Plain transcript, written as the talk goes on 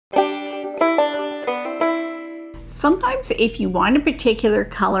Sometimes if you want a particular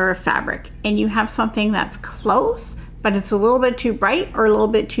color of fabric and you have something that's close, but it's a little bit too bright or a little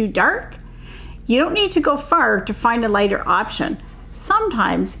bit too dark, you don't need to go far to find a lighter option.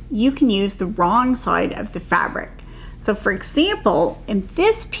 Sometimes you can use the wrong side of the fabric. So for example, in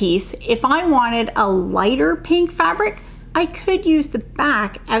this piece, if I wanted a lighter pink fabric, I could use the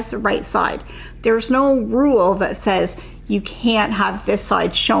back as the right side. There's no rule that says you can't have this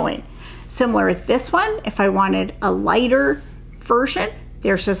side showing. Similar with this one, if I wanted a lighter version,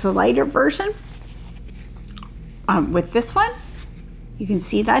 there's just a lighter version. With this one, you can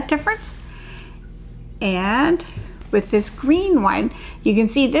see that difference. And with this green one, you can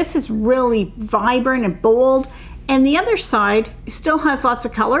see this is really vibrant and bold, and the other side still has lots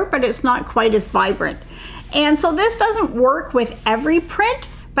of color, but it's not quite as vibrant. And so this doesn't work with every print,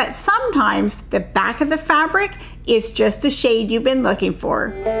 but sometimes the back of the fabric is just the shade you've been looking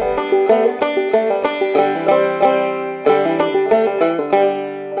for.